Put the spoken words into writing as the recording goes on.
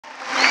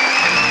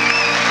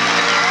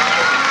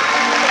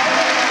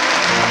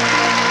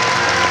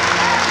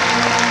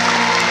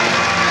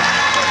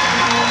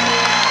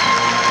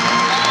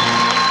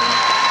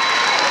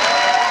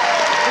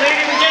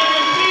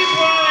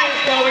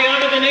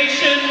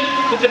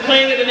with the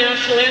playing of the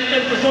national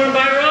anthem performed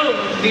by our own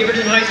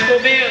Beaverton High School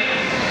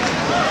Band.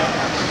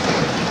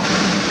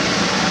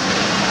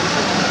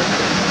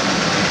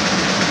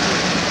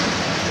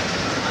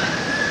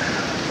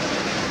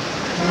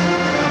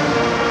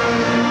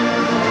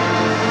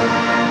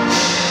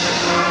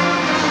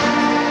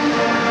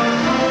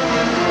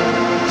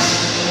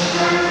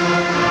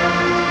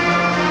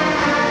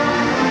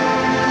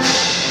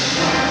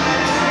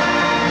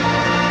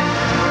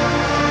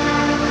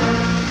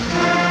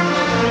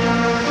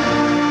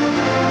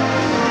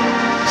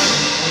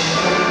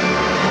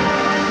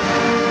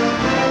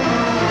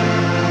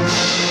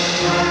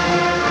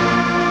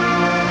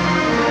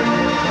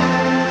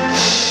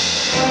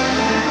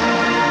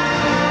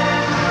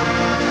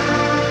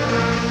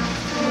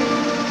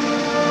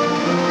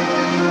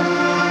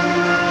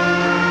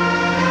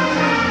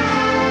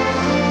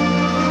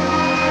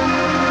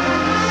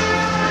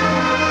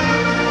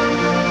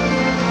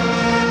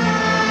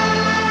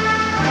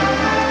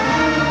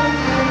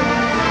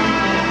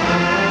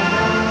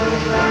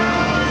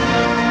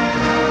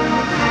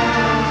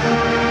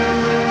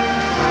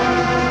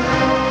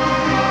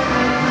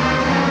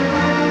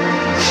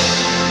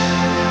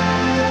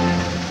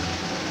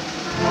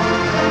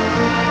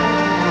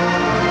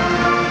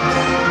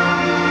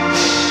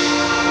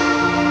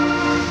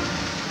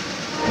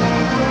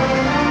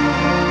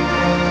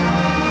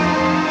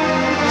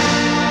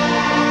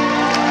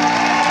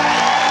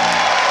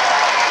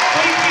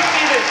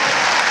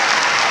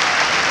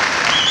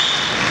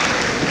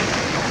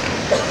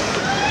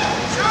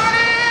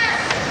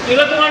 You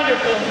look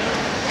wonderful.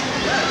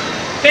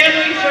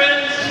 Family,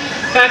 friends,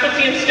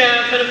 faculty and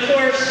staff, and of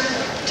course,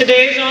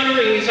 today's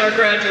honorees, our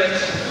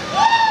graduates.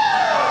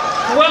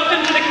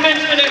 Welcome to the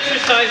commencement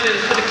exercises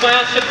for the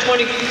class of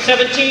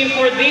 2017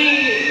 for the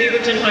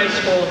Beaverton High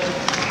School.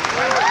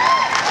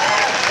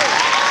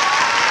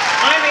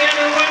 I'm Ann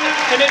Irwin,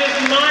 and it is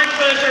my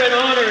pleasure and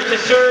honor to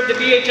serve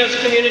the BHS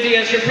community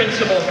as your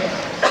principal.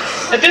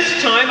 At this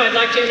time, I'd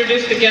like to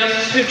introduce the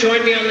guests who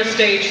joined me on the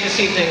stage this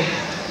evening.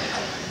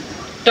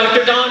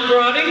 Dr. Don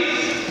Brody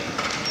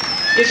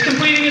is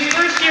completing his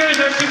first year as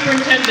our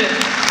superintendent.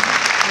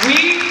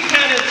 We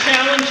had a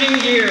challenging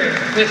year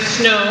with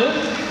snow,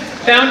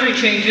 boundary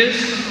changes,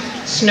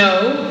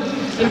 snow,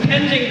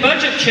 impending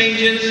budget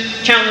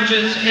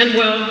challenges, and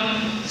well,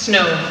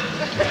 snow.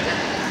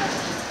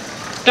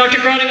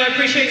 Dr. Brody, I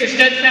appreciate your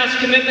steadfast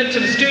commitment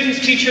to the students,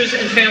 teachers,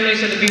 and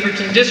families of the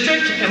Beaverton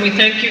District, and we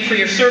thank you for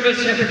your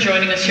service and for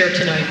joining us here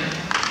tonight.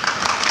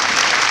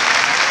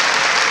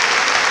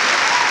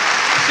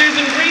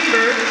 Susan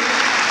Greenberg.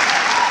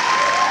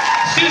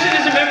 Susan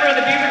is a member of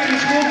the Beaverton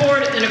School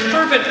Board and a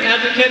fervent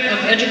advocate of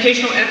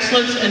educational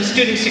excellence and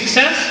student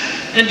success.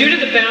 And due to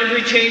the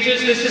boundary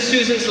changes, this is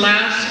Susan's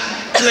last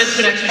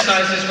commencement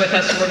exercises with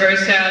us, and we're very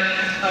sad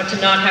to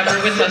not have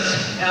her with us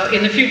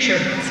in the future.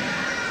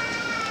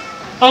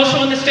 Also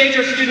on the stage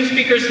are student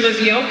speakers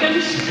Lizzie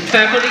Elkins and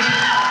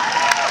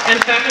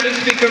faculty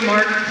speaker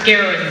Mark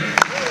Guerin.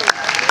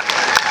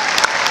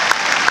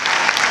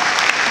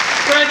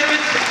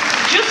 Graduates,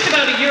 just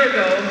about a year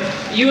ago,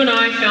 you and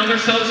I found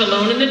ourselves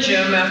alone in the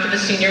gym after the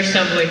senior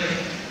assembly.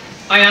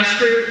 I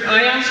asked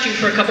you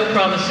for a couple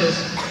promises.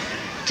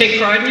 Take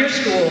pride in your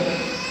school,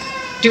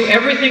 do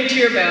everything to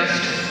your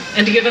best,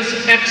 and to give us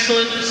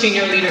excellent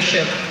senior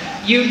leadership.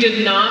 You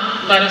did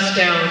not let us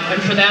down,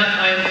 and for that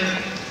I am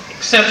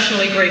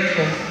exceptionally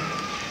grateful.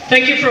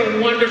 Thank you for a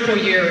wonderful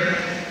year.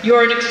 You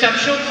are an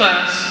exceptional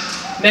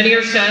class. Many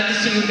are sad to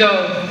see you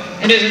go,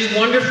 and it is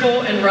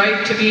wonderful and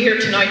right to be here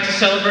tonight to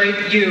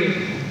celebrate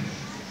you.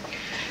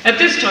 At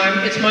this time,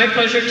 it's my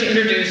pleasure to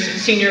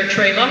introduce Senior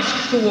Trey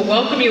Lusk, who will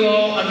welcome you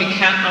all on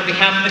behalf of the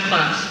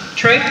class.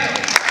 Trey?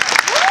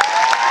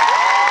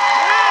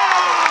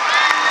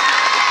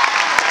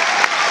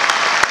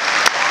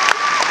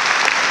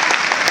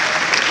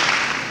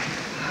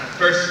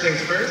 First things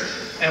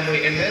first,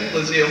 Emily Inman,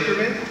 Lizzie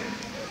Okerman,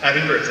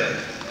 happy birthday.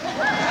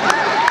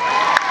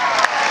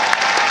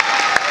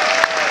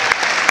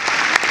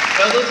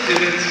 Fellow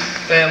students,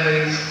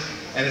 families,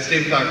 and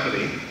esteemed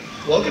faculty,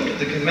 welcome to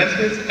the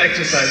commencement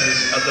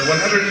exercises of the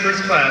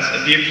 101st class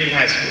of Beaverton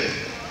High School.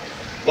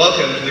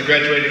 Welcome to the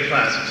graduating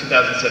class of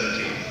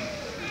 2017.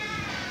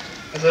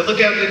 As I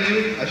look out at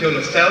you, I feel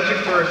nostalgic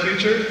for our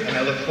future, and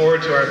I look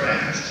forward to our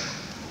past.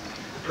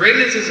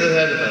 Greatness is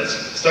ahead of us,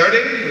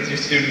 starting with your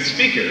student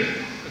speaker.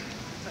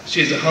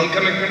 She is a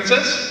homecoming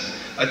princess,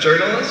 a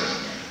journalist,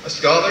 a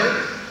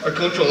scholar, a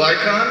cultural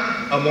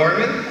icon, a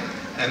Mormon,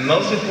 and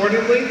most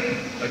importantly,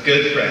 a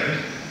good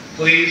friend.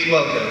 Please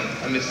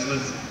welcome Miss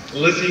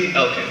Lizzie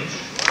Elkins.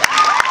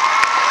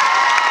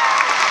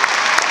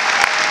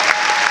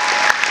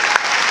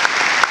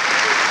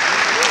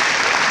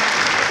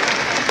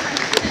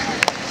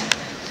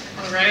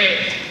 All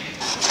right.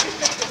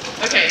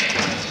 Okay.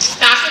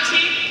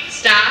 Faculty,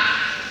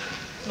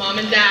 staff, mom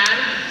and dad,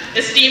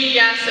 esteemed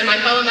guests, and my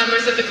fellow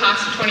members of the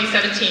class of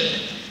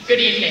 2017, good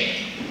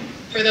evening.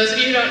 For those of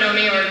you who don't know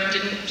me or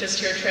didn't just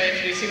hear Trey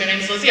introduce me, my name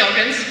is Lizzie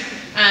Elkins,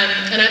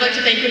 and I'd like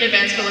to thank you in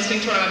advance for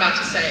listening to what I'm about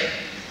to say.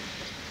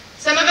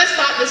 Some of us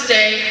thought this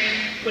day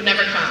would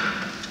never come,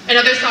 and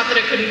others thought that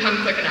it couldn't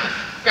come quick enough.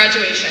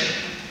 Graduation.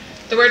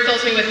 The word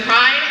fills me with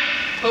pride,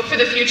 hope for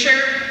the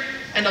future,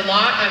 and a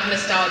lot of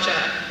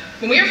nostalgia.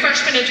 When we were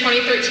freshmen in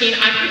 2013,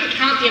 I couldn't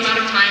count the amount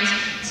of times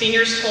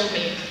seniors told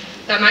me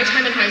that my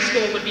time in high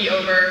school would be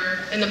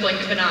over in the blink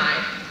of an eye.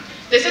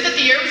 They said that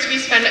the years we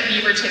spend at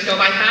Beaverton go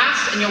by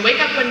fast, and you'll wake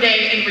up one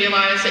day and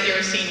realize that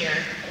you're a senior.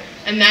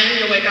 And then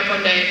you'll wake up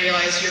one day and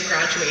realize you're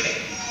graduating.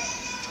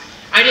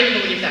 I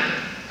didn't believe them.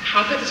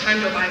 How could the time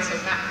go by so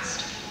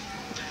fast?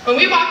 When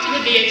we walked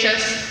into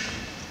VHS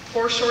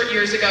 4 short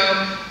years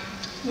ago,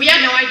 we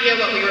had no idea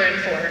what we were in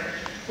for.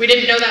 We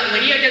didn't know that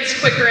Lydia gets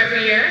quicker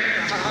every year.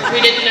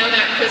 We didn't know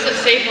that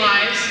Quizlets save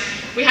lives.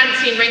 We hadn't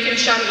seen Rink and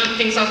Shum eat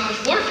things off the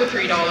floor for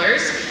 $3.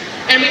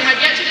 And we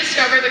had yet to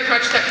discover the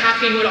crutch that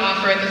caffeine would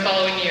offer in the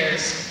following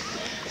years.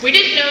 We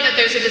didn't know that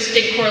there's a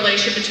distinct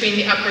correlation between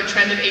the upward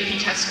trend of AP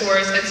test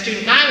scores and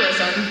student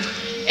nihilism.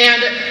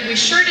 And we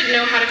sure didn't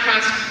know how to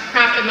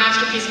craft a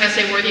masterpiece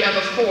essay worthy of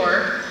a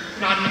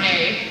 4, not an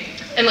A,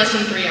 in less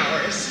than 3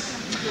 hours.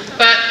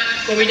 But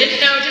what we didn't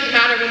know didn't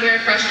matter when we were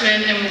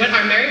freshmen, and we went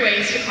our merry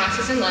ways to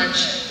classes and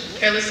lunch,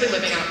 carelessly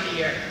living out the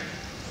year.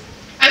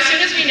 As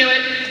soon as we knew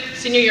it,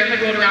 senior year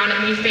had rolled around,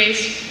 and we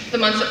faced the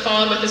months that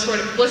followed with a sort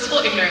of blissful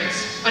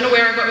ignorance,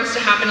 unaware of what was to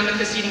happen in the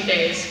preceding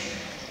days.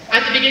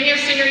 At the beginning of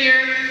senior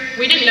year,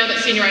 we didn't know that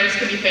senioritis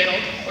could be fatal,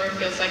 or it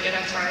feels like it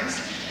at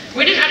times.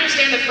 We didn't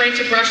understand the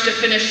frantic rush to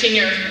finish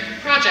senior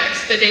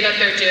projects the day that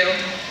they're due,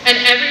 and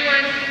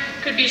everyone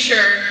could be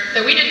sure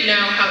that we didn't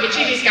know how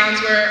itchy these gowns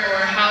were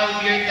or how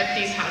weird that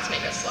these hats make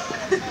us look.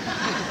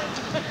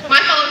 My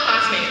fellow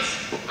classmates,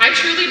 I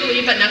truly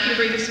believe that nothing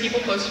brings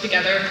people closer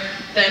together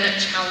than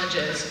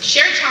challenges.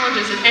 Shared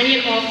challenges in any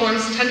and all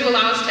forms tend to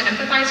allow us to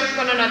empathize with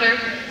one another,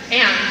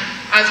 and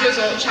as a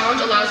result,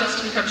 challenge allows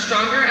us to become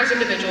stronger as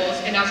individuals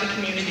and as a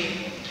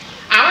community.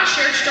 Our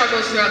shared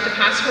struggles throughout the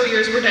past 4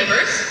 years were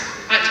diverse,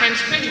 at times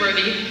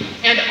cringeworthy,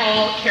 and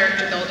all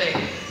character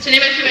building. To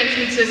name a few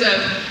instances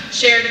of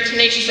shared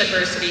tenacious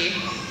adversity,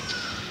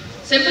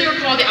 simply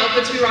recall the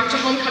outfits we rocked to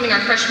homecoming our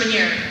freshman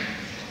year,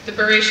 the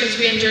berations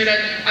we endured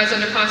as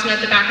underclassmen at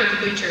the back of the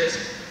bleachers,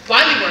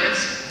 wily words,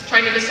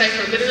 trying to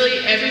decipher literally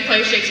every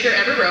play Shakespeare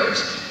ever wrote,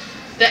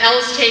 the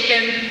L's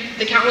taken,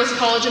 the countless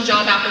college and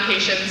job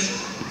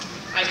applications.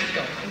 I could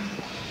go on.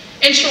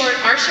 In short,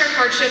 our shared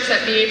hardships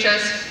at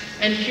VHS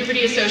and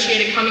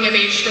puberty-associated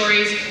coming-of-age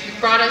stories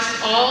brought us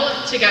all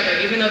together,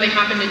 even though they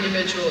happened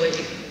individually.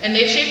 And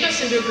they've shaped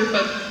us into a group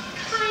of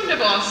kind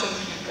of awesome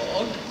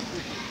people.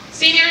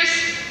 Seniors,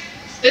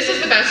 this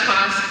is the best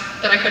class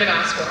that I could have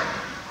asked for.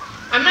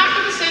 I'm not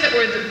going to say that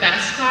we're the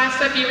best class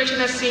that Beaverton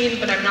has seen,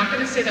 but I'm not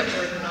going to say that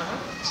we're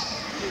not.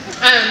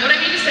 What I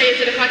mean to say is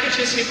that if I could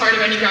choose to be part of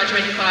any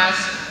graduating class,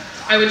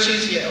 I would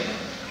choose you.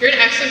 You're an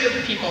excellent group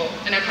of people,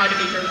 and I'm proud to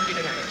be here with you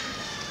tonight.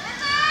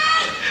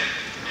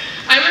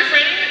 I'm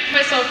refraining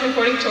myself from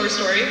quoting Toy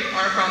Story,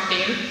 our prom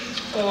theme,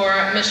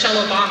 or Michelle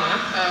Obama,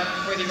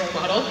 a worthy role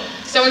model.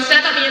 So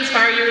instead, let me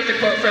inspire you with a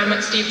quote from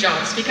Steve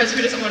Jobs, because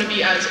who doesn't want to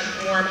be as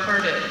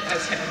warm-hearted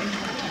as him?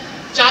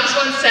 Jobs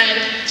once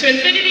said, "To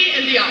infinity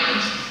and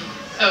beyond."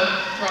 Oh,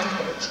 wrong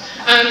quote.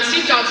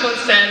 Steve Jobs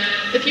once said,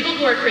 "The people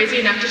who are crazy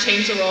enough to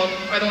change the world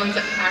are the ones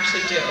that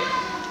actually do."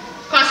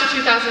 Class of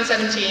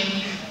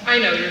 2017, I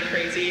know you're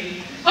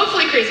crazy.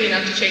 Hopefully crazy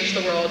enough to change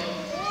the world.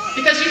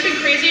 Because you've been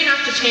crazy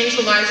enough to change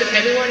the lives of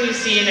everyone you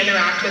see and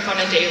interact with on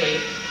a daily.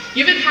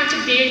 You've impacted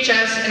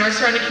VHS and our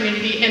surrounding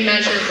community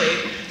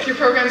immeasurably through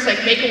programs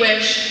like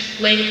Make-A-Wish,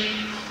 Link,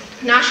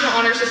 National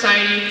Honor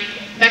Society,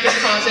 Becca's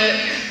Closet.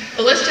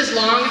 The list is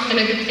long and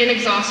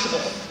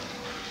inexhaustible.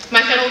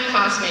 My fellow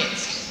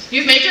classmates,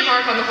 you've made your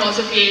mark on the halls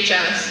of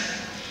VHS.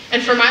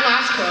 And for my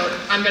last quote,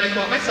 I'm going to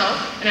quote myself,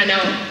 and I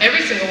know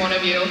every single one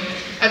of you,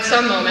 at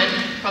some moment,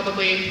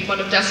 probably one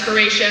of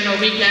desperation or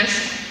weakness,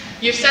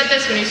 you've said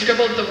this when you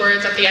scribbled the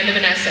words at the end of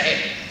an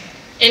essay.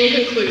 In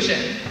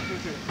conclusion,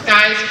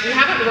 guys, we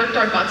haven't worked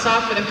our butts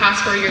off for the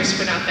past 4 years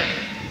for nothing.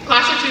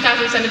 Class of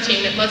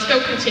 2017, let's go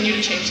continue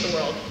to change the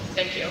world.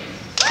 Thank you.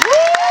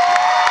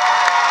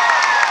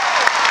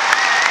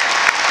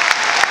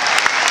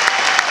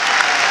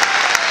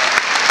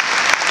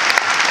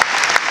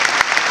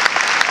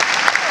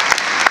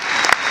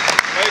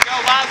 Way to go,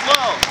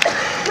 Laszlo!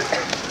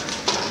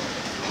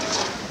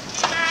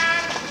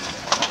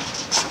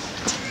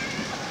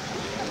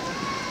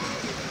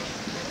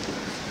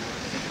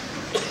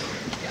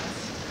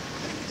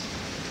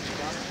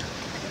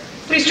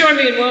 Please join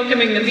me in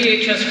welcoming the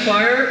VHS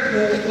Choir,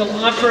 who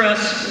will offer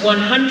us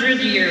 100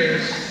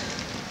 Years.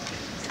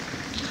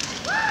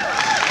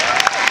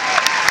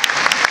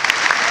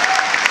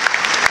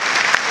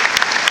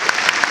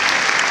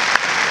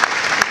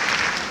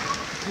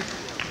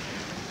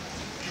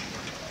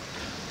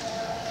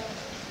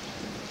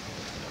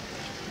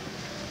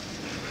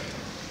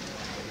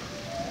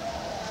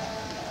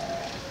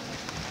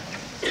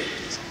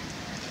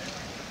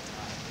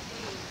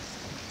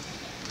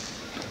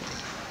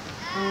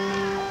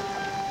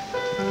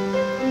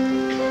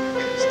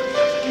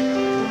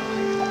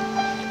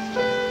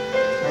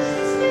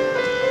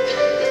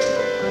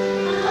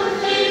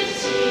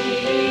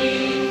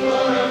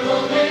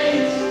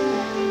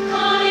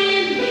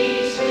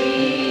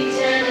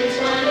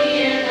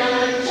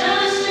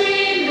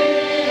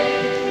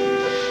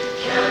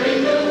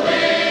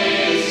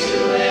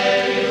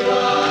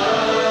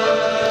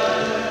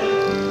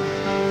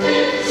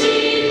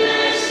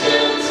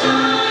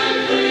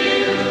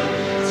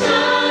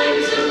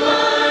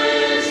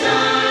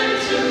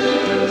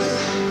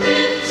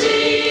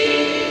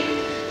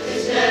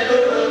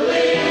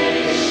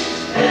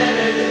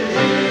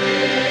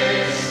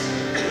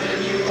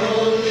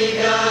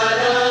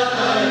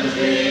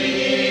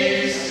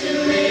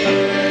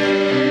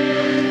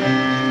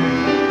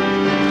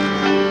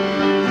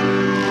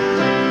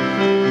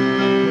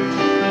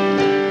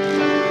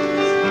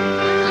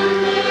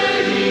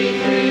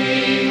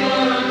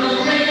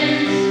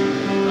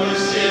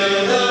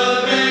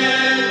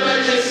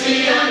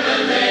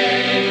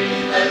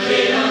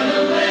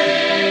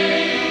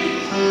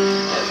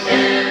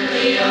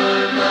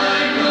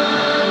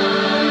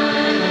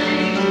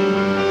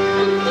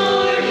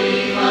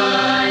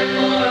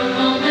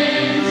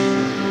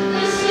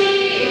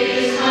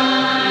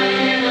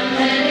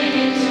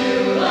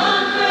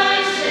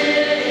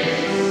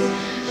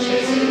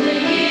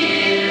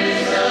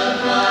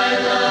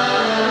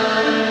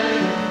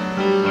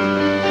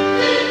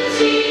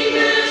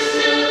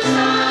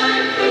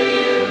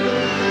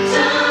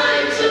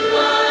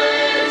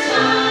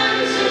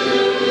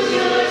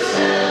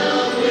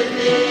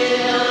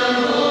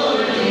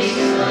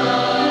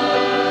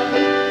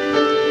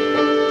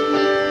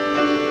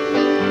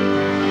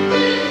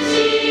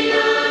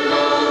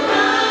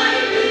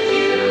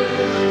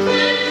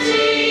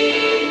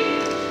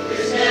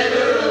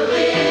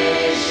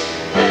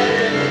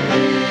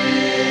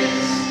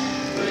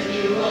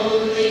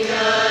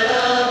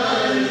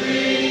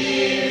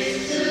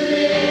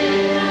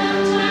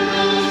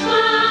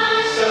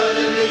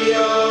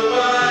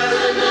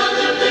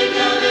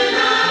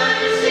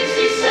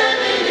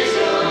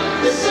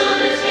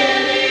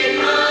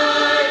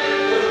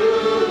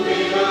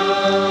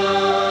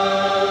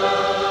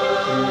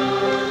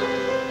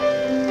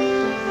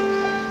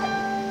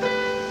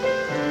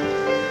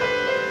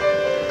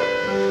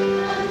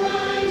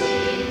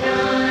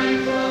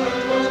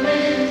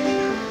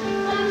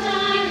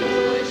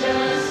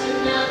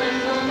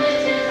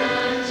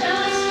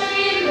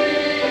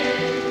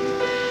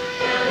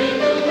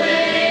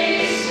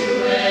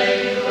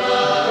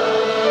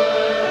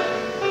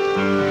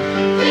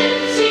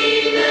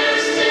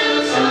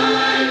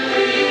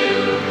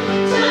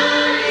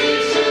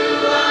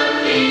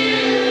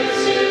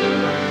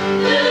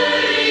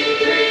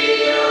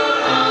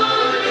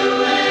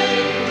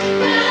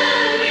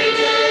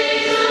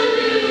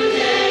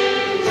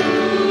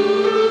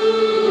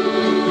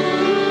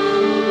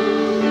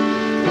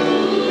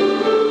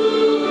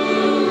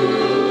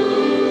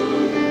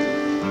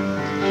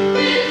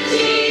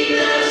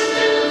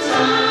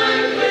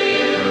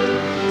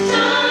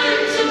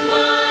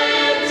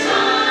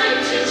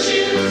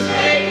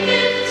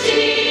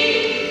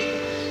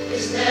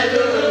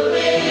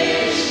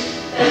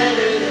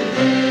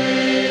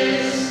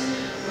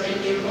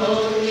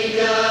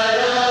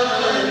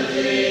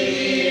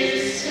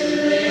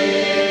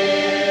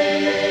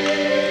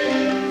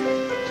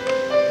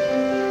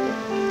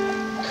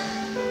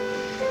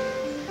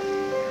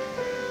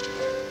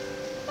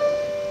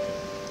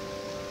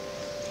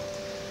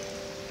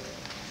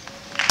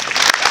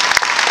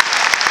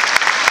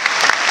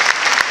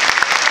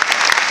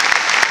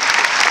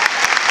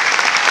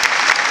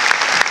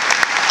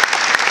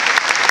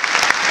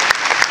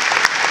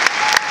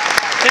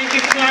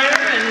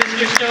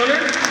 Mr. Stoner.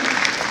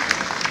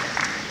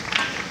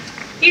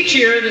 Each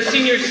year, the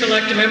seniors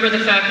select a member of the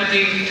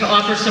faculty to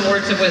offer some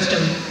words of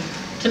wisdom.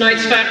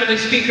 Tonight's faculty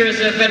speaker is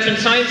a veteran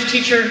science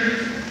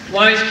teacher,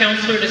 wise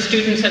counselor to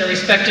students, and a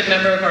respected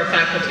member of our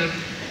faculty.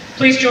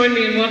 Please join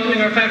me in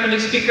welcoming our faculty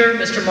speaker,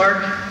 Mr.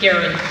 Mark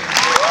Guerin.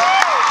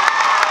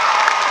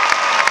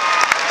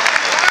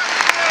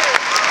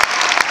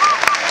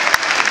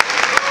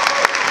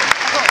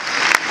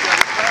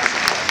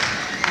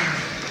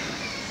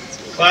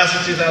 Class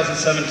of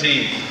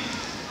 2017.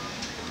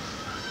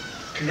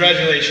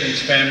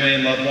 Congratulations, family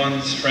and loved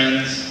ones,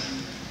 friends.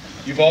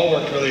 You've all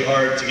worked really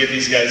hard to get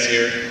these guys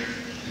here.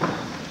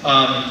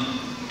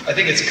 I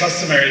think it's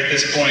customary at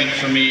this point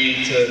for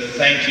me to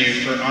thank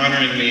you for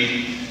honoring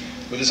me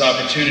with this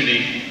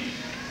opportunity,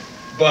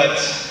 but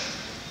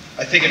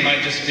I think it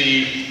might just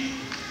be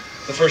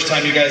the first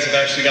time you guys have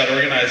actually got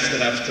organized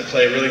enough to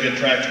play a really good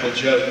practical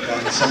joke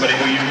on somebody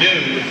who you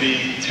knew would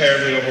be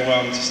terribly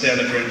overwhelmed to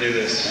stand up here and do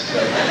this. So,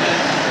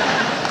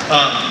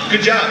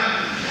 good job.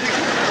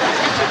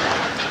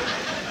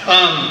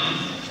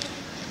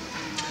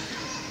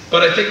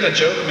 But I think that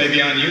joke may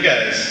be on you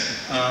guys.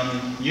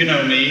 You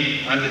know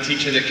me, I'm the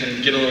teacher that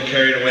can get a little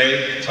carried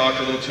away, talk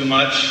a little too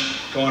much,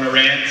 go on a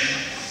rant,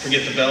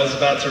 forget the bell's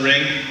about to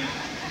ring.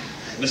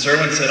 Miss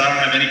Irwin said I don't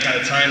have any kind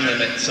of time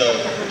limit, so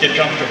get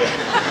comfortable.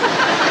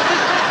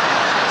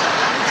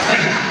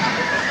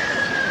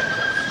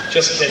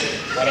 Just kidding,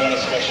 I don't want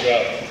to stress you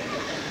out.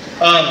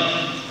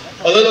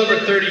 A little over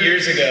 30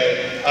 years ago,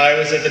 I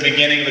was at the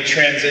beginning of a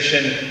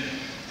transition,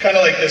 kind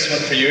of like this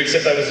one for you,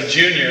 except I was a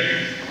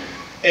junior,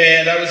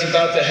 and I was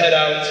about to head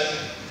out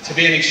to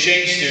be an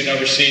exchange student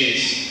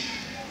overseas.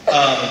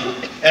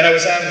 And I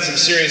was having some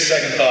serious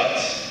second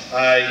thoughts.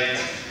 I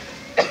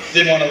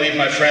didn't want to leave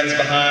my friends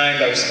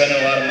behind. I was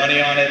spending a lot of money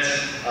on it.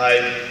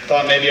 I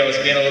thought maybe I was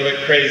being a little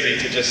bit crazy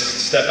to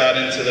just step out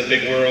into the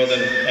big world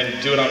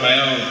and do it on my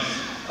own.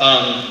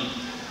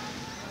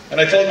 And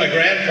I told my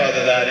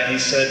grandfather that, and he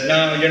said,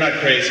 no, you're not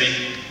crazy.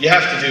 You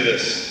have to do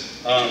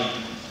this.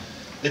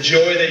 The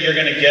joy that you're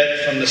going to get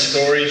from the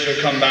stories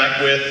you'll come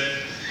back with,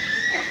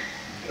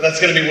 that's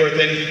going to be worth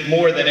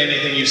more than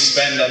anything you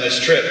spend on this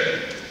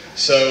trip.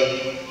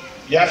 So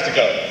you have to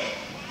go.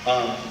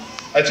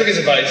 I took his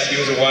advice. He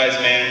was a wise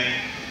man,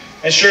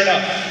 and sure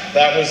enough,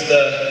 that was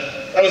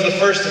the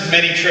first of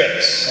many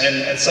trips.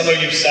 And some of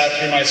you sat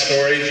through my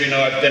stories. You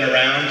know I've been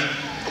around,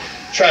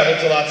 traveled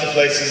to lots of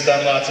places,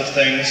 done lots of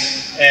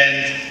things,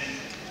 and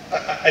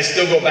I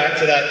still go back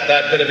to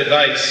that bit of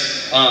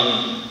advice.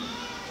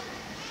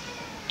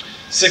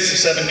 6 or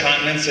 7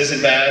 continents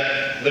isn't bad.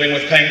 Living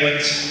with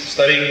penguins,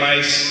 studying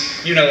mice,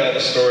 you know all the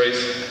stories.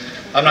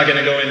 I'm not going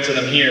to go into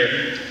them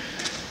here.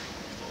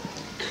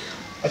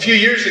 A few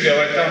years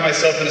ago, I found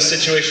myself in a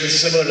situation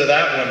similar to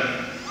that one.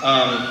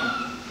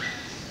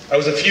 I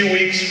was a few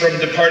weeks from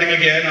departing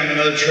again on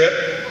another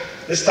trip.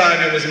 This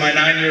time it was my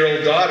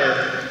 9-year-old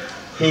daughter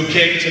who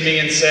came to me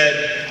and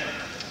said,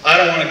 I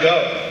don't want to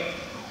go.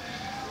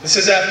 This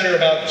is after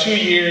about 2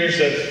 years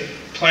of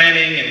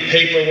planning and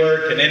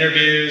paperwork and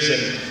interviews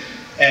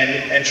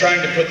and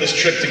trying to put this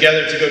trip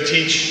together to go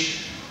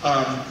teach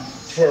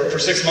for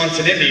 6 months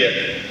in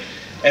India.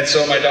 And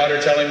so my daughter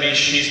telling me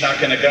she's not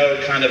going to go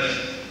kind of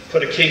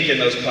put a kink in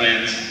those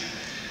plans.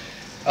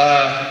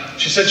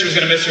 She said she was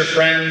going to miss her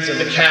friends and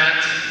the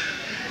cat.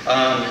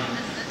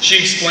 She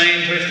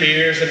explained her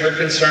fears and her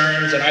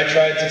concerns, and I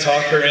tried to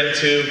talk her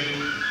into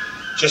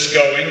just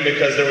going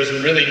because there was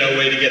really no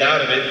way to get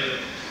out of it.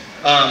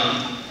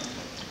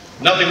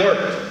 Nothing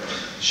worked.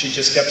 She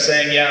just kept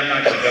saying, yeah, I'm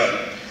not going to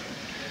go.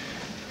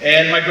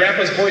 And my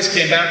grandpa's voice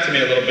came back to me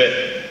a little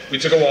bit. We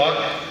took a walk,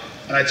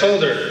 and I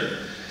told her,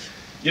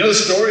 you know the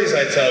stories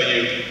I tell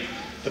you,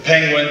 the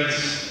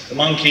penguins, the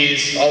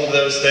monkeys, all of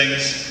those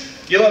things,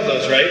 you love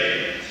those, right?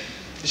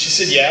 And she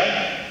said,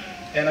 yeah.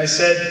 And I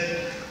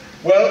said,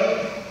 well,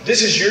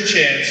 this is your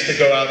chance to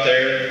go out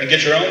there and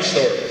get your own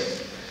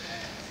stories.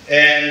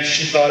 And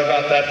she thought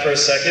about that for a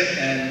second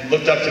and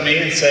looked up to me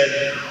and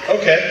said,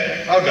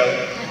 okay, I'll go.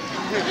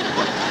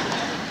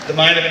 The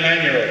mind of a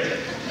 9-year-old.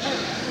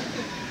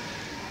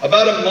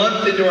 About a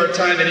month into our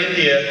time in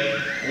India,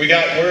 we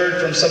got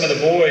word from some of the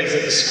boys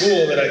at the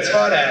school that I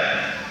taught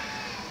at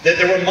that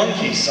there were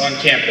monkeys on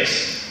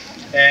campus.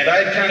 And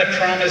I had kind of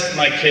promised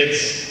my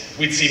kids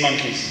we'd see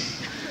monkeys.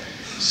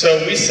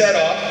 So we set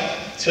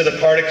off to the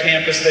part of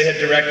campus they had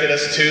directed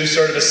us to,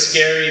 sort of a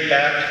scary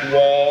back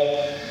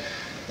wall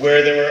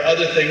where there were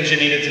other things you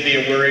needed to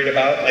be worried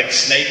about, like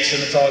snakes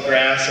in the tall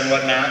grass and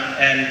whatnot.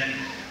 And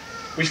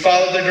we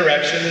followed their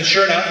directions, and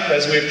sure enough,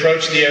 as we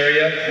approached the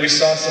area, we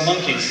saw some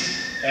monkeys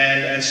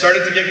and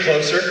started to get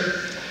closer.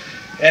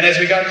 And as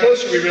we got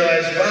closer, we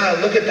realized, wow,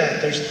 look at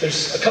that.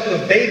 There's a couple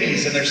of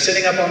babies, and they're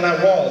sitting up on that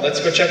wall. Let's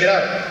go check it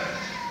out.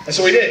 And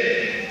so we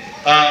did.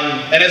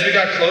 And as we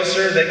got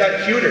closer, they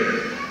got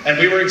cuter, and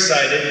we were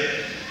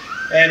excited.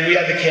 And we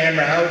had the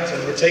camera out,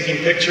 and we're taking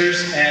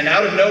pictures, and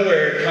out of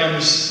nowhere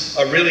comes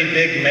a really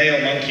big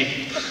male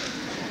monkey.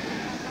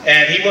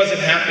 And he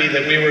wasn't happy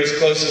that we were as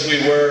close as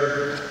we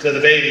were to the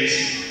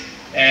babies.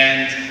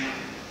 And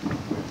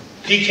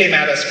he came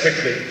at us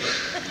quickly.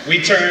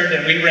 We turned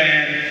and we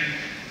ran.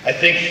 I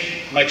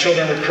think my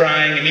children were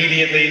crying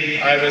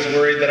immediately. I was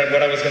worried that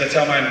what I was going to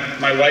tell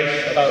my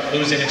wife about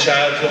losing a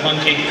child to a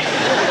monkey.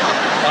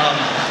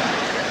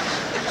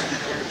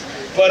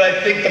 But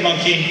I think the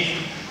monkey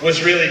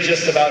was really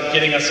just about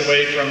getting us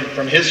away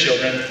from his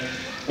children.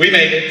 We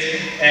made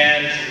it,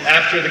 and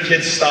after the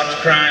kids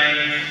stopped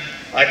crying,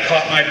 I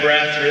caught my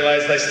breath,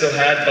 realized I still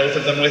had both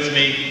of them with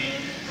me.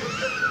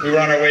 We were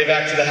on our way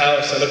back to the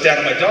house. I looked down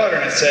at my daughter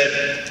and I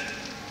said,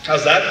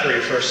 "How's that for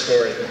your first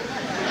story?"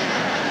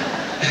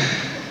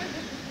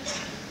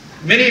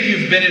 Many of you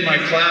have been in my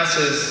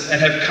classes and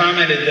have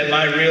commented that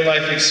my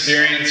real-life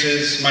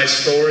experiences, my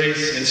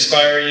stories,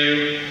 inspire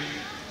you.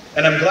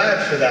 And I'm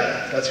glad for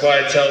that. That's why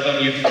I tell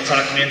them. You've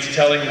talked me into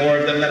telling more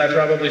of them than I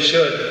probably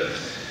should.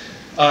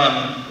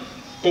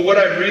 But what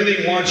I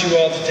really want you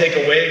all to take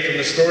away from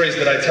the stories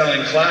that I tell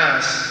in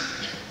class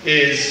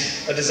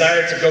is a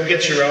desire to go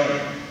get your own.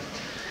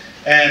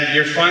 And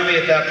you're finally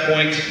at that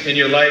point in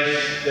your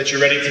life that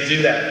you're ready to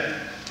do that.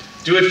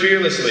 Do it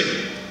fearlessly.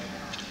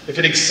 If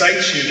it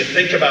excites you to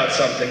think about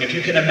something, if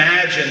you can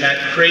imagine that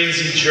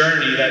crazy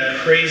journey, that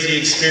crazy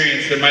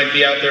experience that might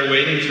be out there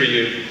waiting for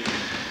you,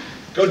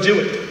 go do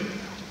it.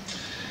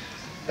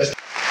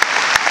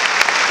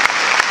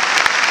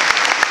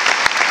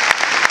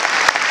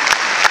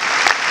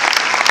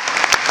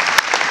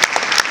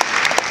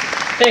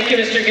 Thank you,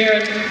 Mr.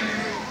 Garrett.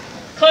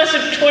 Class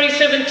of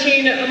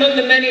 2017, among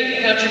the many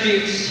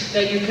attributes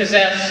that you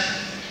possess,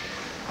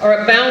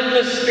 are a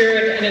boundless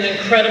spirit and an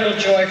incredible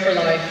joy for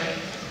life.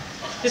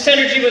 This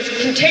energy was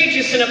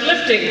contagious and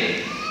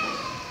uplifting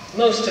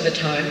most of the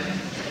time.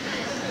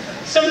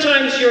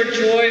 Sometimes your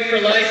joy for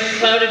life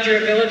clouded your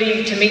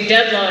ability to meet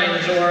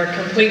deadlines or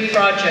complete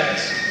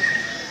projects.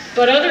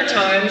 But other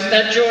times,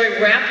 that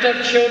joy wrapped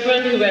up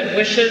children who had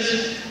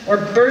wishes or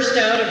burst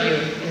out of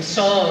you in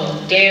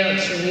song,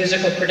 dance, or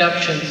musical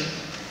productions.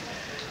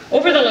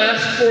 Over the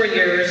last 4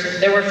 years,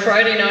 there were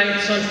Friday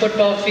nights on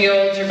football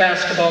fields or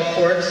basketball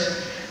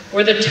courts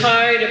where the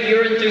tide of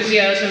your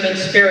enthusiasm and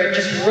spirit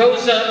just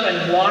rose up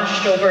and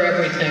washed over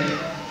everything.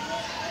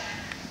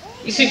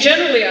 You see,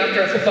 generally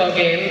after a football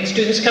game,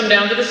 students come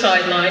down to the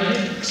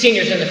sideline,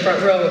 seniors in the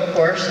front row, of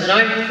course, and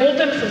I hold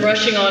them from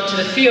rushing onto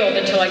the field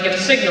until I give a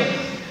signal.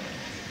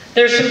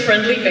 There's some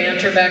friendly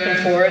banter back and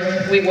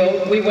forth. We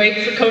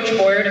wait for Coach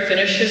Boyer to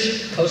finish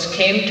his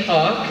post-game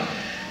talk.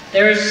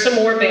 There's some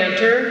more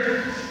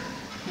banter,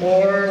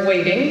 more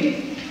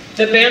waiting.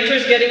 The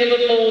banter's getting a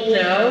little old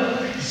now.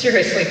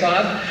 Seriously,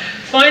 Bob.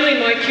 Finally,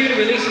 my cue to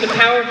release the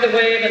power of the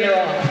wave, and they're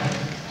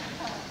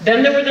off.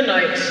 Then there were the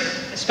nights,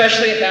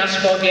 especially at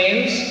basketball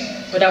games,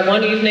 or that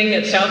one evening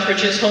at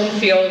Southridge's home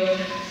field,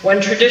 when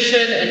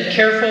tradition and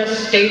careful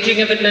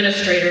staging of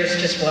administrators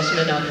just wasn't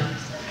enough.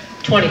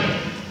 20.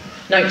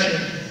 19,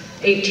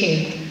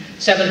 18,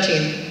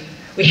 17.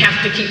 We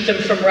have to keep them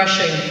from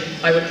rushing,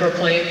 I would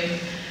proclaim.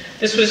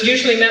 This was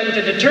usually met with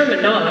a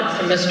determined nod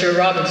from Mr.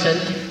 Robinson,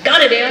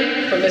 "Got it,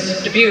 Ann," from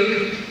Mrs.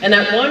 Dubuque, and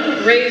that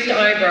one raised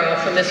eyebrow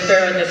from Miss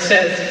Barron that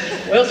says,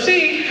 "We'll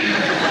see."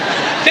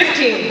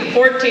 15,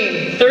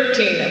 14,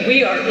 13, and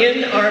we are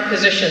in our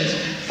positions.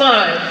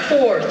 5,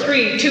 4,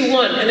 3, 2,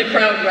 1, and the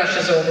crowd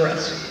rushes over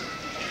us.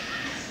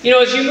 You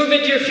know, as you move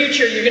into your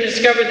future, you're going to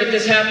discover that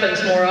this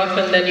happens more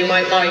often than you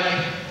might like.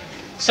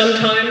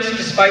 Sometimes,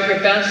 despite your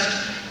best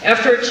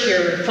efforts,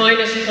 your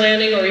finest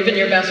planning, or even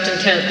your best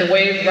intent, the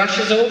wave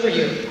rushes over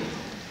you.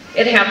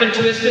 It happened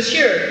to us this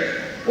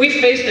year. We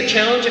faced the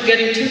challenge of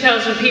getting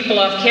 2,000 people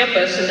off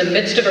campus in the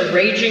midst of a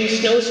raging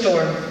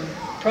snowstorm.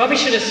 Probably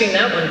should have seen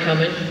that one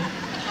coming.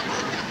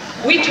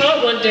 We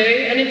taught one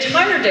day, an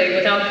entire day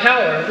without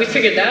power. We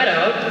figured that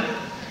out.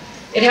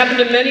 It happened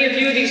to many of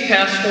you these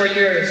past 4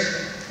 years.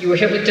 You were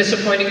hit with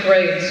disappointing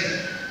grades.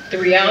 The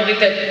reality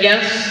that,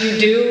 yes, you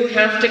do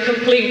have to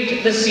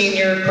complete the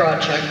senior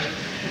project,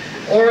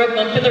 or a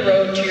bump in the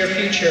road to your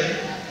future.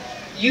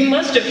 You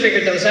must have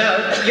figured those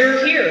out.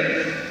 You're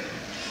here.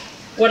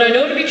 What I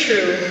know to be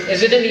true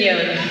is that in the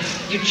end,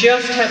 you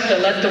just have to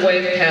let the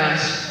wave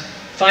pass.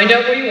 Find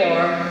out where you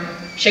are,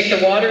 shake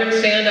the water and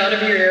sand out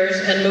of your ears,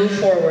 and move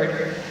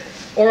forward.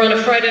 Or on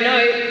a Friday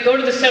night, go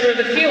to the center of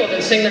the field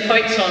and sing the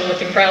fight song with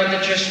the crowd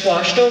that just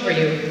washed over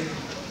you.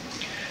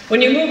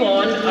 When you move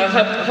on, I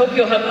hope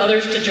you'll have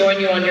others to join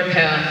you on your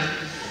path.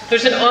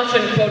 There's an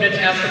often quoted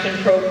African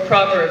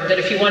proverb that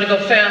if you want to go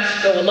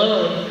fast, go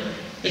alone.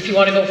 If you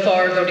want to go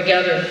far, go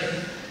together.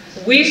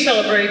 We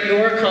celebrate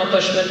your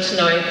accomplishment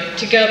tonight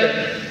together.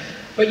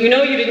 But you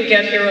know you didn't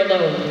get here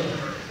alone.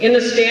 In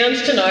the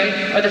stands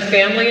tonight are the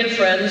family and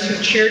friends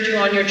who cheered you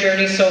on your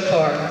journey so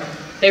far.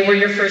 They were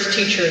your first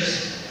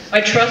teachers.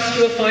 I trust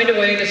you will find a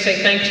way to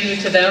say thank you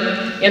to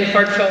them in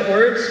heartfelt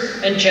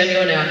words and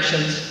genuine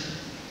actions.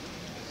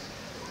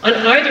 On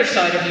either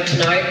side of you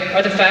tonight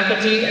are the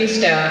faculty and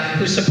staff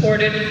who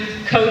supported,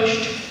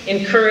 coached,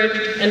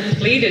 encouraged, and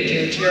pleaded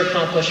you to your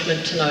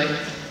accomplishment tonight.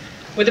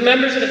 Would the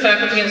members of the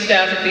faculty and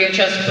staff at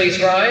BHS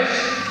please rise?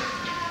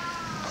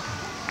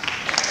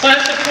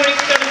 Class of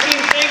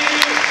 2017, thank you.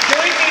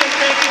 Join me in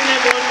thanking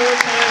them one more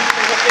time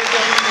for what they've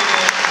done for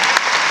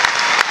you.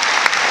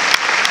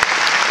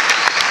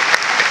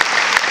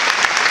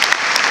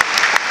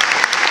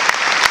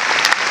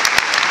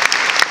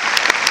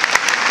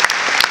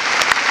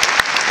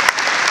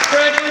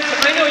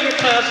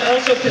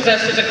 also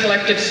possesses a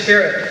collective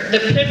spirit. The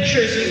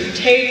pictures you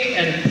take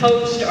and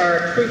post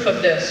are proof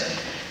of this.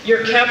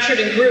 You're captured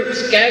in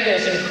groups,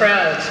 gaggles and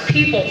crowds,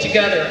 people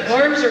together,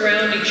 arms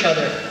around each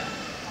other.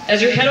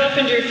 As you head off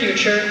into your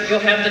future, you'll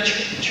have the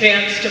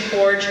chance to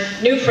forge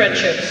new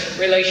friendships,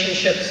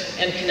 relationships,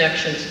 and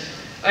connections.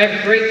 I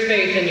have great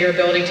faith in your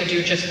ability to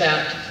do just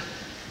that.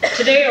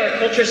 Today, our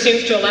culture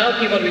seems to allow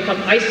people to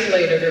become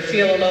isolated or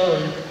feel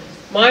alone.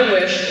 My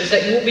wish is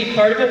that you will be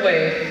part of a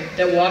wave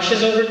that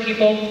washes over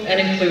people and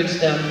includes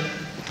them.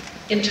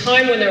 In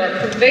time when there are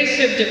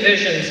pervasive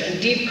divisions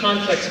and deep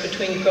conflicts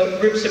between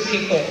groups of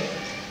people,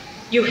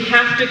 you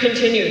have to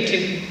continue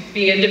to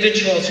be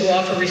individuals who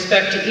offer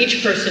respect to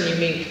each person you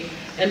meet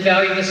and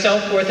value the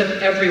self-worth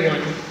of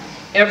everyone.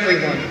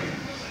 Everyone.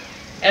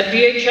 At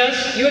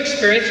BHS, you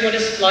experience what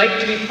it's like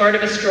to be part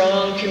of a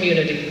strong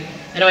community,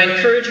 and I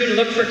encourage you to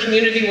look for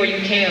community where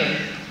you can.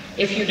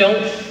 If you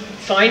don't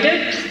find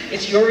it,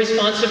 it's your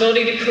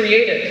responsibility to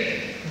create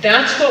it.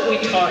 That's what we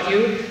taught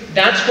you,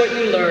 that's what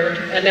you learned,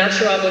 and that's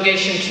your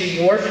obligation to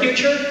your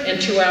future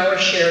and to our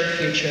shared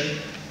future.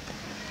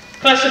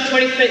 Class of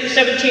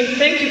 2017,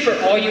 thank you for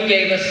all you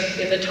gave us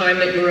in the time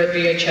that you were at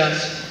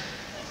BHS.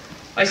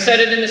 I said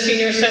it in the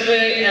Senior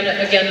Assembly and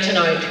again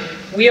tonight.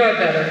 We are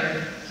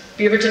better.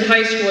 Beaverton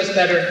High School is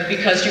better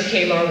because you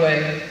came our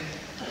way.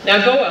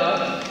 Now go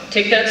out,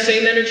 take that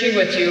same energy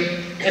with you,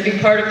 and be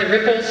part of the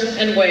ripples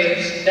and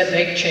waves that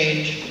make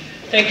change.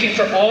 Thank you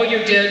for all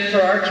you did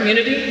for our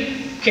community.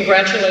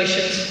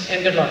 Congratulations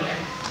and good luck.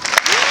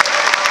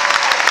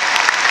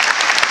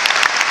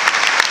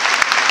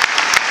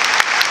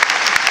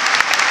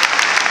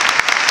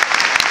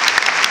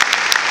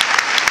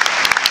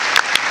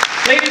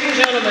 Ladies and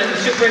gentlemen,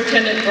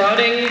 Superintendent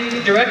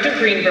Broading, Director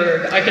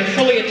Greenberg, I can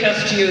fully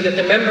attest to you that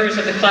the members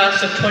of the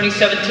class of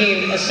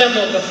 2017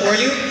 assembled before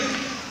you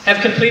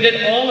have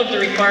completed all of the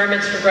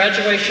requirements for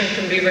graduation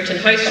from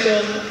Beaverton High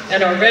School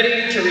and are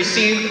ready to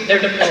receive their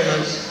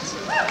diplomas.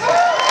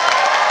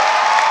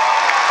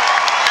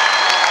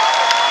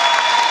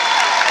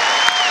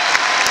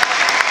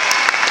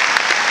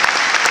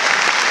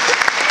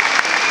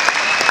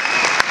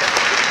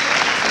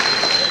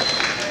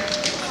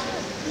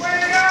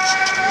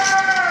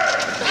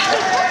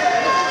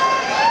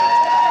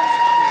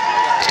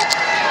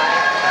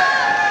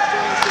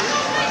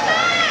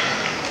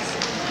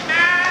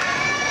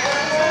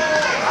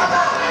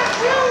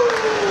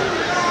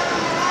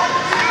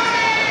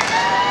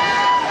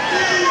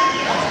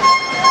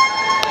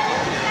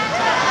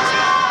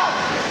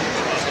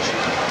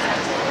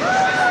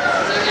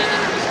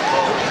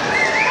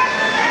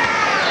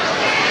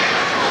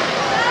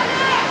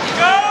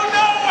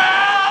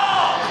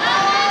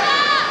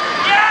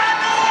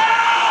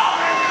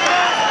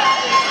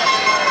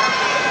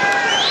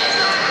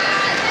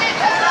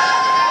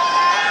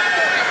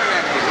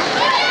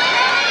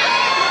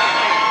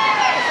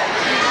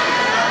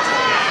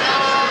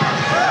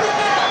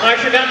 I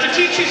forgot to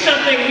teach you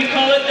something. We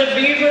call it the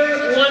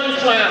Beaver One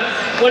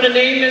clap. When a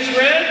name is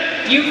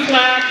read, you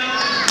clap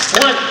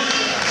once.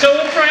 So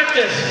we'll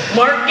practice.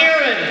 Mark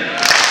Guerin,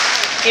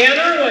 Ann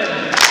Irwin,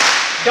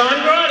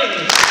 Don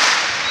Broading,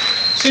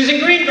 Susan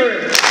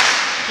Greenberg.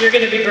 You're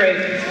going to be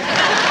great.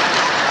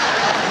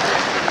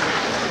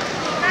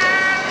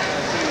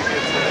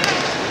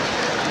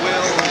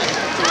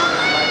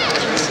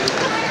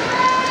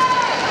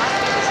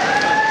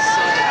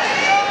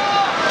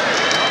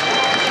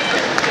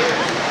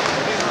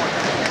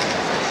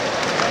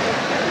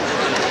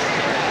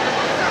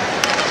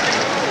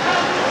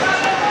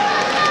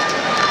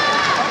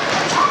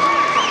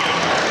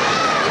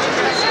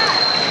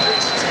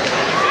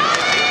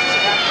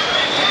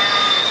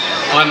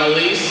 I'm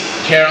Elise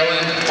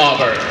Carolyn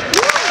Aubert.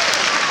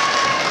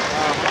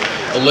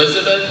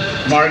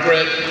 Elizabeth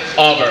Margaret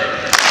Aubert.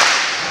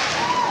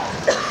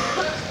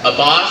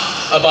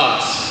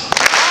 Abbas.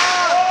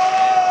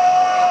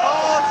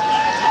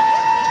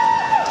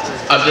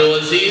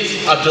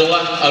 Abdulaziz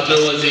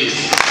Abdulaziz.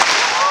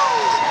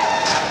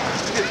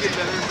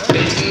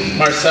 Peyton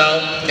Marcel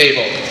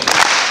Abel.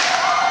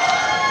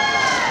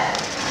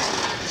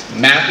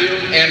 Matthew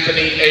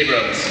Anthony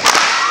Abrams.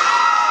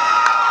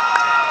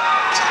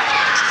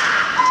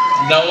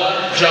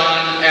 Noah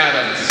John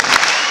Adams.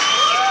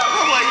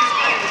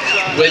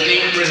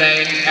 Whitney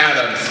Renee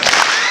Adams.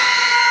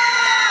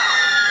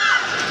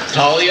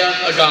 Talia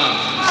Agam.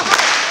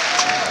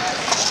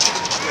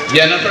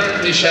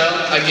 Jennifer Michelle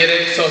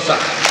Aguirre Sosa.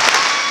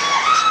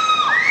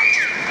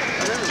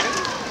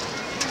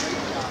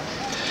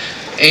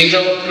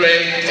 Angel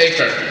Gray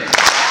Aker.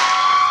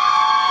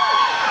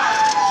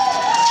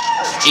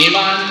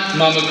 Iman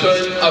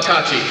Mamukud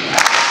Alkachi.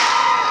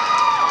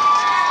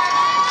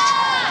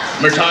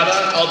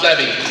 Murtada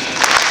Al-Debi.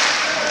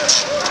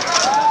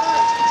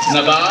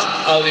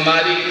 Nabah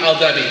Al-Imadi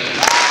Al-Debi.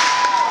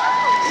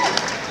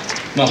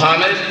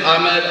 Mohammed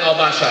Ahmed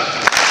Al-Basha.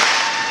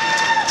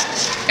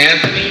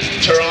 Anthony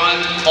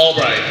Tehran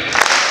Albright.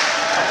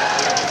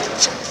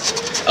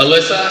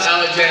 Alyssa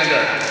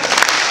Alexander.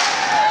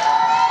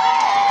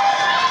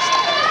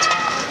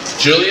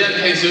 Julian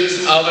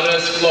Jesus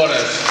Alvarez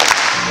Flores.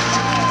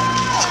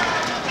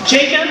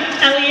 Jacob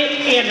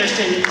Elliott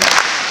Anderson.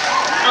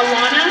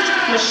 Alana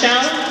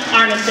Michelle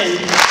Arneson.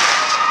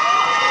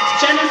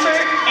 Jennifer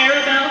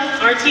Arabelle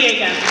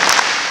Artiega.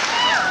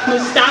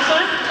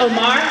 Mustafa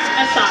Omar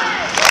Assad.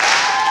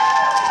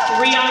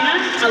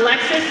 Rihanna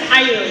Alexis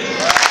Ayub.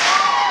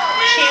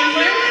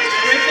 Chandler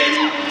Griffin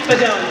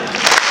Badone.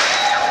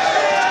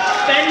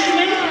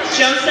 Benjamin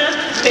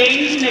Joseph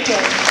Bain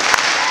Nichols.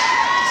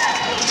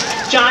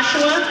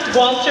 Joshua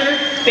Walter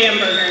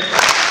Bamberger.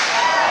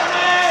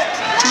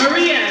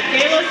 Maria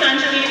de Los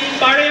Angeles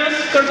Barrios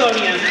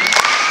Gorgonia.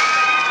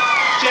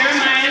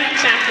 Jeremiah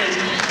Basson.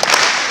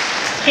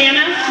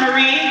 Hannah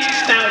Marie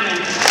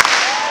Bauman.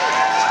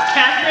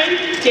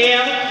 Catherine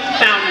Dale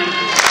Bauman.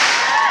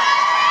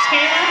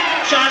 Kayla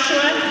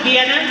Joshua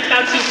Viena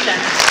Bautista.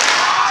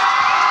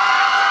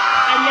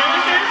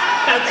 Angelica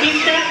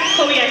Bautista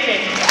Coyete.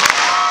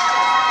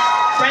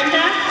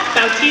 Brenda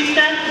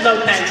Bautista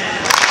Lopez.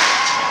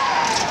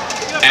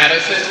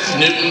 Addison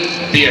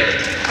Newton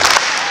Beard.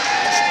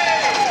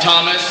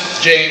 Thomas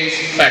James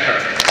Becker.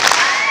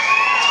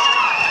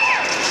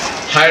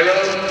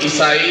 Jairo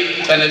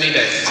Isai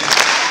Benavides.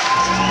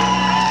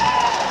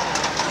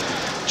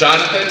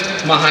 Jonathan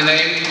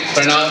Mahanem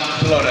Bernal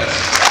Flores.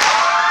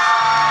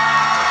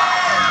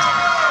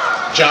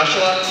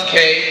 Joshua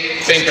K.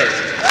 Finker.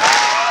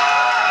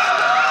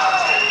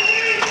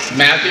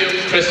 Matthew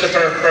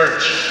Christopher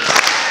Birch.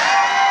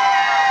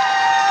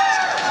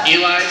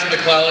 Eli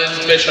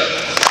McClellan Bishop.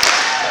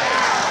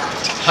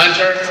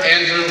 Hunter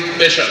Andrew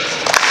Bishop.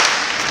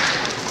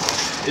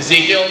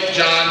 Ezekiel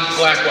John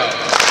Blackwell.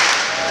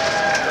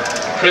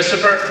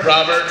 Christopher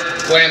Robert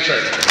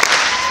Blanchard.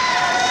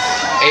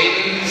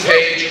 Aiden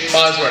Page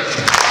Bosworth.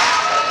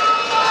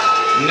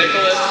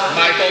 Nicholas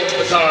Michael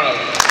Bataro.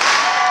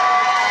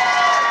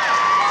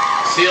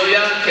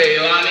 Celia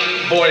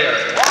Kailani Boyer.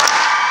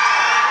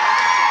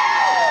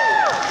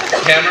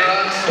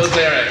 Tamara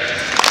Lazarek.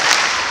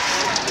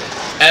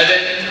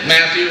 Evan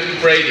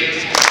Matthew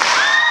Brady.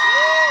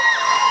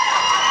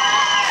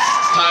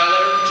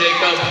 Tyler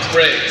Jacob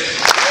Briggs.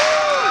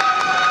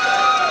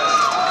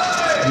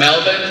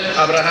 Melvin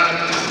Abraham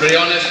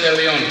Briones de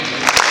Leon.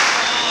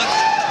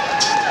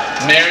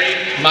 Mary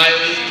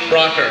Miley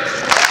Brocker.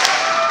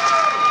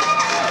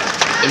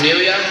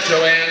 Emilia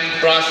Joanne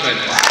Brockman.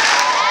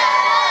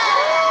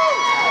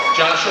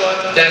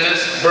 Joshua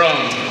Dennis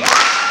Brown.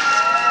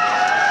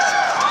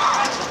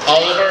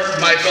 Oliver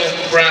Michael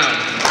Brown.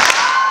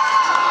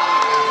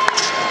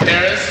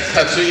 Paris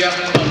Tatsuya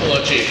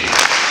Buffalochi.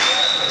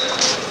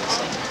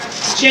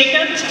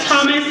 Jacob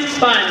Thomas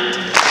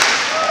Bunn.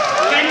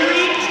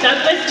 Henry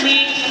Douglas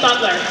Lee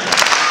Butler.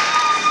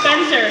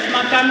 Spencer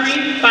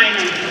Montgomery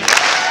Bynum.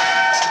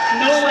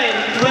 Nolan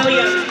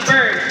William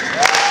Bird.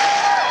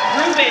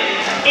 Ruben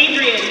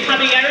Adrian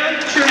Caballero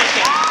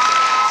Truneke.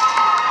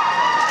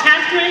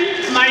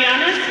 Catherine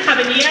Marianas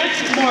Cabanillas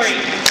Mori.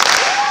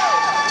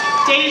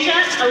 Deja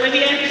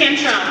Olivia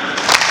Cantrell.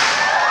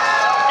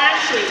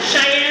 Ashley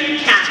Cheyenne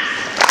Katz.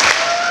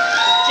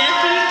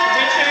 Jesse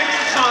Richard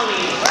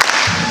Colley.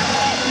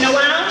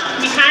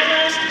 Noelle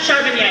Michaela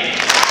Charbonnier.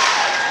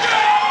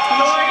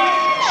 Lori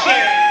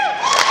Sherry.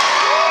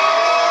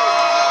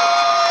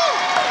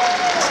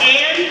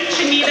 Anne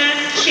Shanita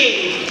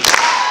Ching.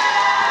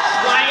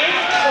 Wyatt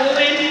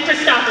Olin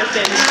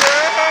Christopherson.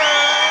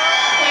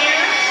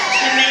 Claire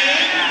Janae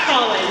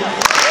Collins.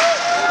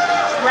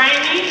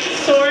 Riley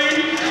Soren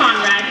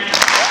Conrad.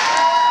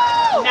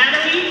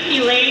 Natalie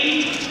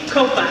Elaine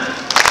Copa.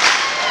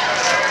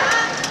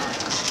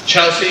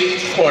 Chelsea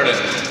Corden.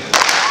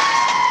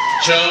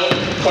 Joe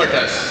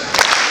Cortez.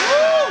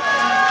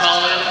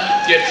 Colin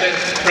Gibson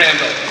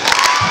Crandall.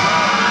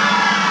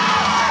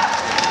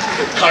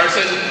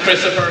 Carson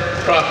Christopher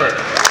Crawford.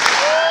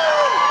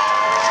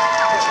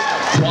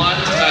 Juan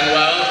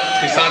Manuel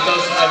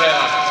Crisantos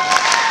Avera.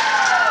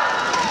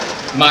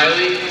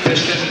 Miley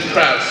Christian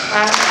Kraus.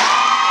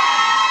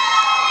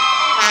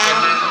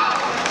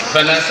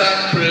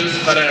 Vanessa Cruz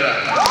Ferreira.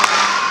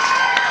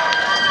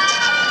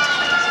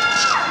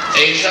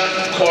 Asia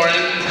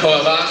Corin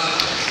Coavas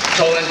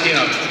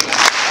Tolentino.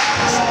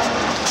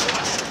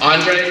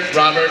 Andre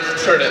Robert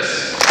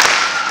Curtis.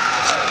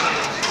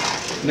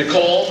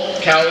 Nicole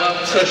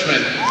Kaula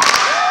Cushman.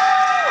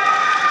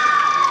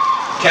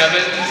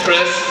 Kevin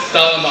Chris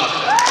Dallenbach.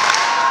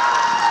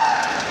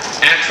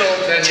 Axel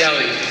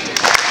Danieli.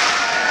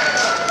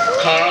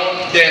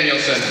 Carl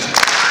Danielson.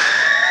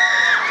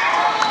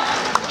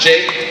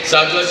 Jake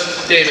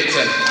Douglas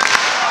Davidson.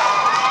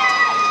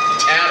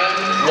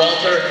 Adam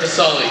Walter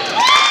DeSully.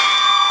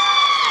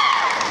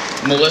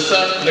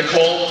 Melissa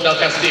Nicole Del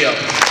Castillo.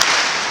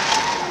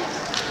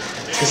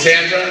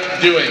 Cassandra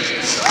Dewing.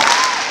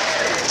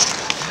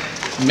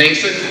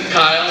 Mason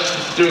Kyle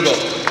Dougal.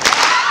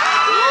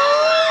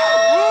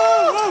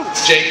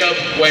 Jacob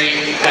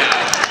Wayne Dow.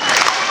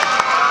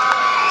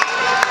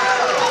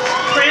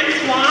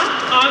 Francois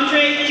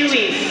Andre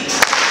Deweese.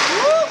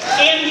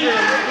 Andrew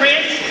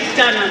Grant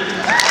Dunham.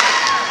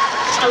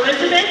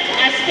 Elizabeth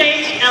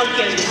Estee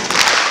Elkins.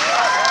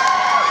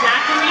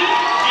 Zachary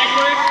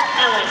Edward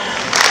Ellis.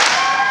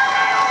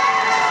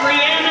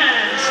 Brianna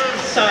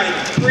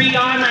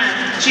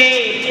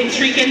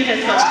Shriekin'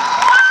 Pistol.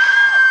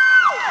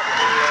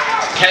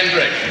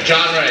 Kendrick,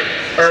 John Ray,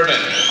 Irvin.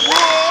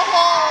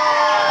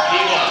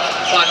 Iwa,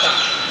 Plata.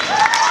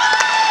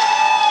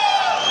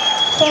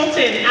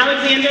 Colton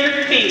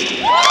Alexander Fink.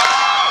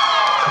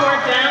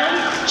 Cordell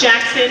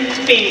Jackson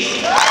Fink.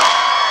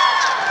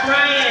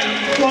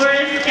 Brian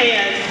Flores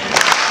Tejas.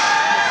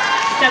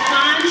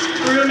 Stefan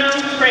Bruno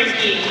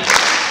Frankie.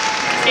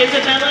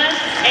 Isabella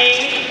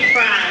A.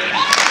 Fry.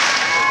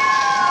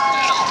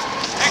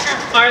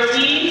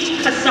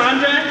 Arlene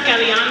Cassandra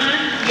Galeana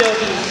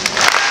Yogi.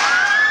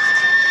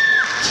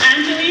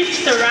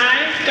 Angelis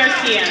Sarai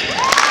Garcia.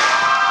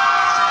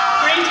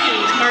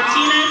 Frankie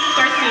Martinez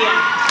Garcia.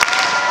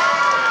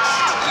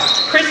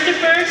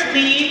 Christopher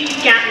Lee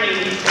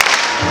Gatling.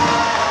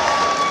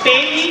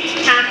 Bailey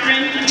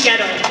Catherine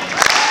Gettle.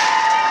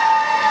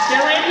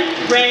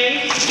 Dylan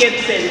Ray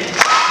Gibson.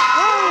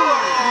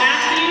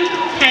 Matthew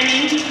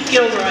Henning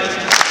Gilroy.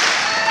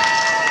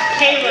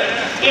 Caleb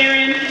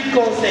Aaron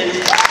Golson.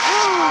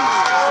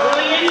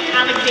 William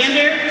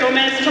Alexander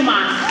Gomez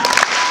Tomas.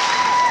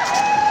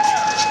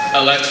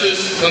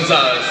 Alexis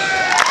Gonzalez.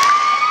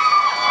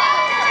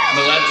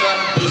 Melissa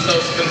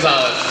Bustos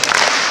Gonzalez.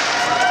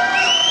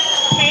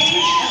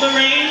 Paige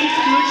Lorraine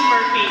Gooch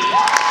Murphy.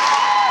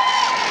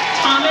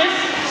 Thomas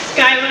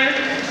Skylar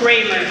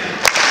Kramer.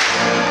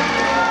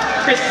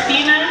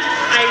 Christina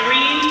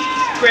Irene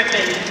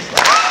Griffin.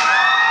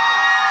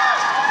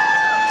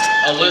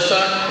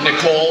 Alyssa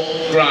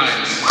Nicole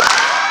Grimes.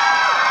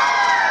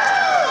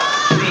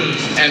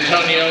 Cruz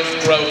Antonio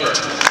Grover.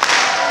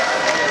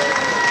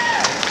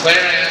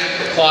 Claire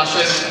Ann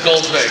Clausen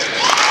Goldsvig.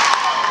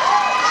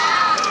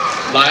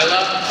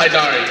 Lila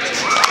Haidari.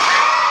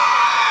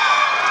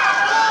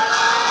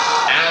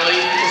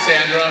 Allie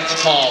Cassandra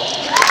Hall.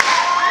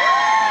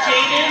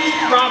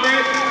 Jaden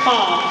Robert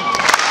Hall.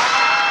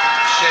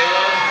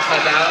 Shayla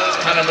Hadao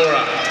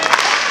Hanamura.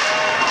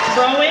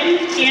 Rowan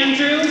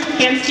Andrew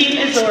Hanstein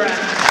Azora.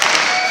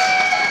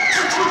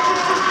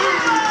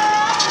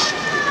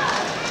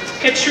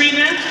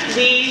 Katrina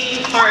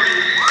Lee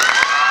Hardy.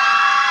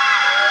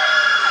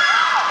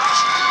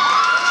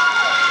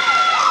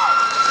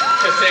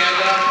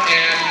 Cassandra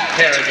Ann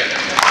Harrigan.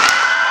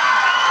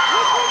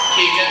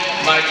 Keegan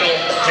Michael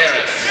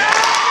Harris.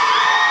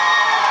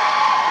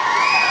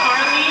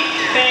 Harley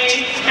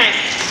Faye Heck.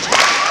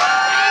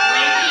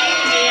 Lacey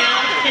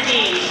Niall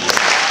Kadeen.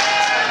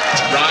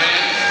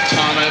 Ryan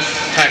Thomas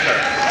Hecker.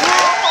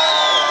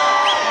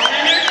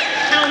 Leonard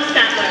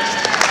Helmstadler.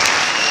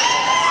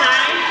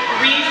 Cy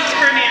Reese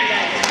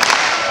Hernandez.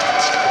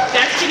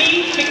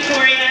 Destiny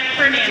Victoria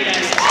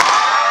Hernandez.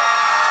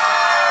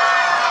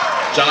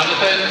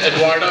 Jonathan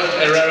Eduardo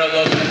Herrera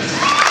Lopez.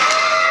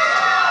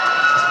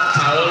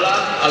 Paola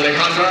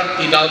Alejandra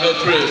Hidalgo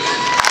Cruz.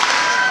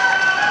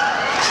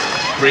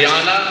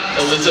 Brianna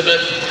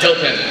Elizabeth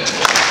Hilton.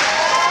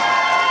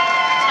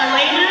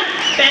 Elena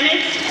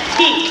Bennett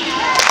Peak.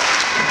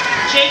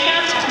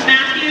 Jacob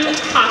Matthew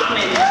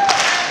Hoffman.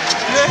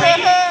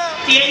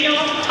 Daniel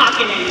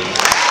Hockinen.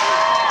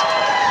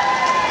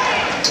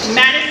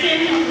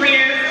 Madison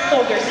Greer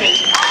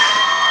Holgerson.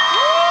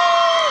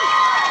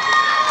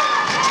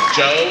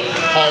 Joe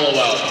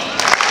Hollowell.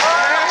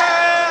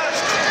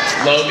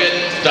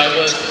 Logan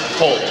Douglas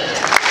Holt.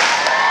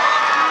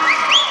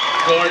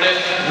 Gordon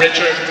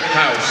Richard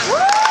House.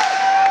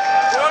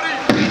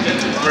 Ethan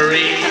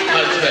Marie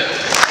Hudson.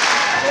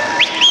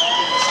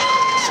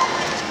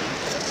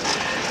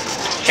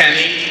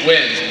 Kenny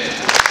Wynn.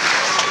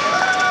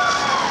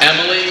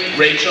 Emily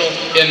Rachel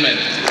Inman.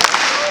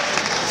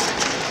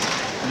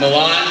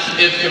 Milan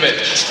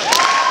Ivkovich.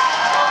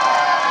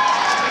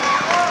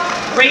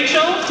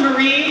 Rachel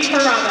Marie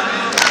Haraba.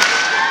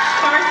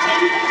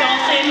 Carson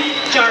Dalton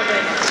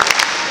Jarvis.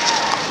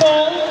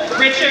 Cole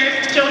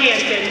Richard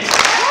Johansson.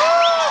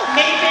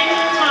 Nathan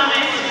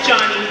Thomas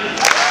Johnny.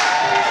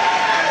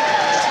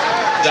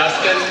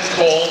 Dustin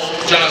Cole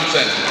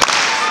Johnson.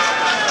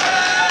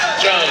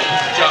 Joe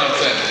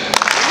Johnson.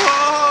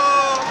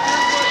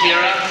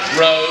 Kira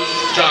Rose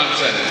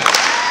Johnson.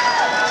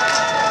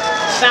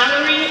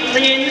 Valerie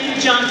Lynn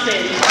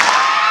Johnson.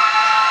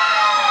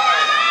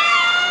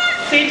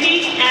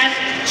 Cindy F.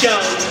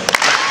 Jones.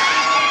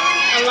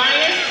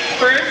 Elias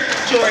Burt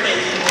Jordan.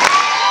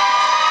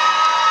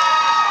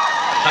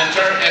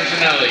 Hunter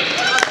Antonelli.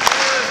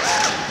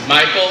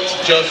 Michael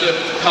Joseph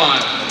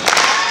Kahn.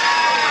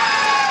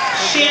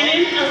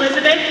 Shannon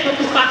Elizabeth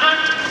Hokupa'a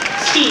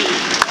Key.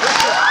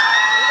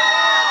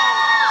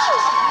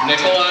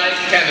 Nikolai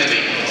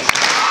Kennedy.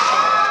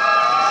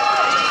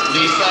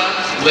 Lisa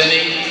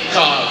Linney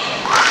Cobb.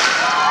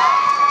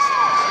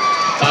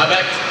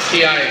 Babak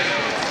Kiai.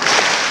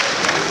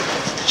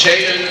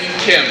 Chaeyoon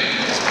Kim.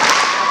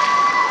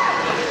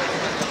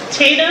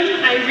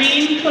 Tatum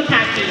Irene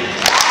Klepacki.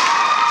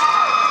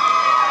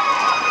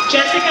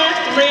 Jessica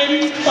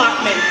Lynn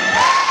Klockman.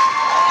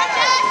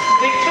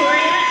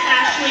 Victoria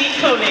Ashley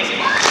Koenig.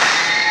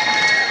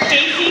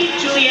 Casey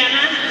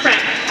Juliana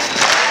Kreck.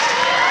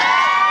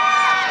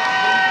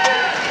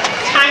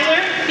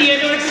 Tyler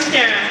Theodore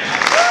Stera.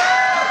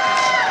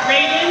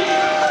 Raymond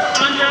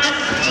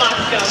Andras Lawson.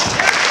 Bosco.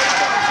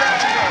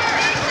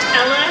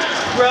 Ella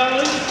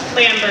Rose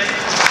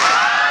Lambert.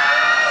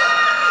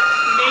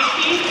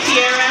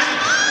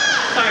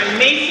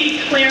 Macy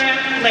Clara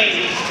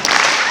Lane.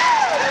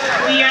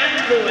 Leah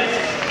Lewis.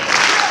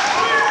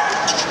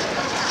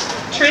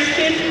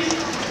 Tristan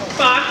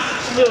Fox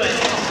Lewis.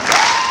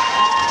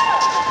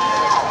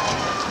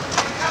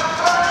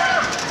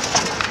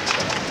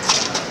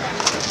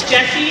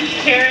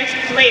 Jesse Carrick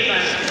Leyva.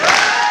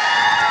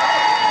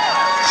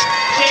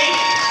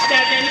 Jake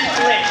Devin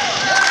Lish.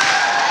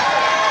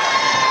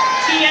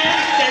 Tia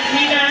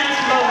Desnita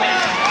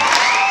Loman.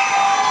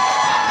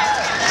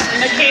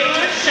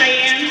 Michaela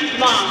Cheyenne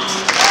Long.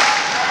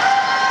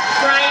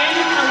 Brian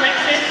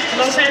Alexis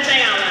Lopez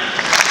Ayala.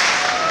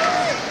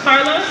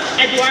 Carlos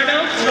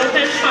Eduardo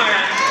Lopez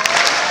Para.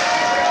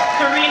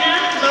 Karina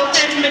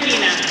Lopez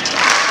Medina.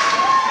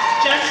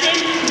 Justin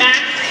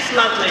Max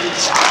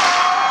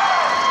Loveland.